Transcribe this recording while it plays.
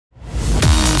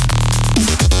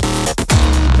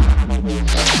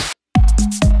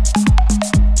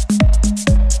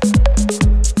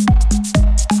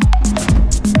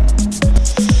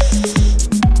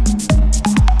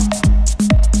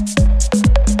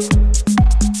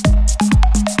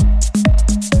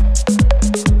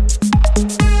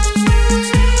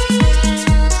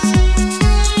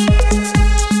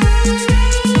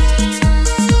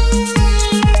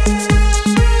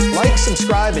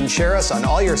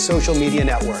your social media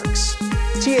networks.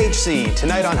 THC,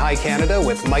 tonight on High Canada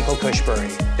with Michael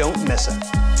Cushbury. Don't miss it.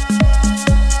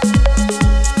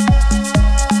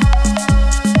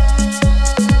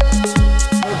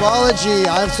 Herbology,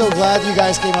 I'm so glad you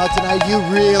guys came out tonight. You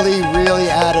really, really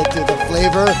added to the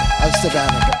flavor of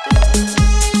Savanna.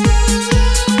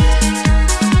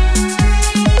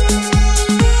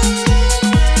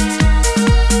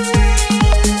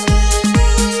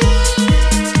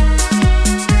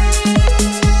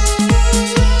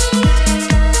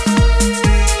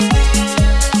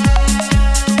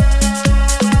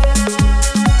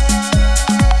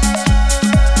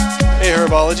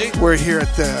 Herbology. We're here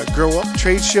at the Grow Up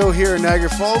Trade Show here in Niagara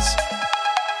Falls.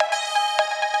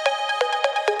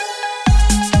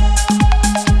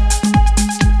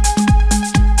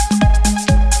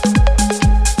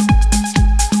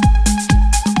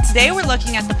 Today we're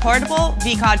looking at the portable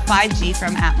VCOD 5G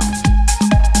from Atmos.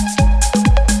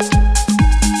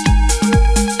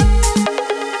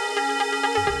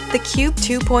 The Cube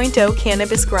 2.0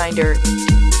 Cannabis Grinder.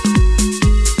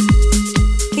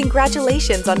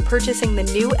 Congratulations on purchasing the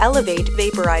new Elevate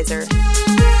Vaporizer.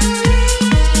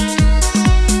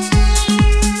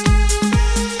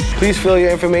 Please fill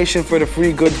your information for the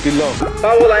free goods below.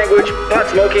 Foul language, pot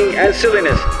smoking, and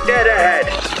silliness. Dead ahead.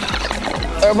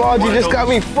 Herbology, you just got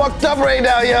me fucked up right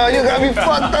now, yo. You got me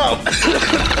fucked up.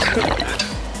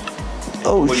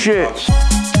 Oh, shit.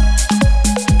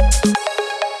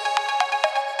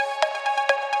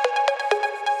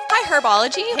 Hi,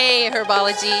 Herbology. Hey,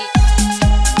 Herbology.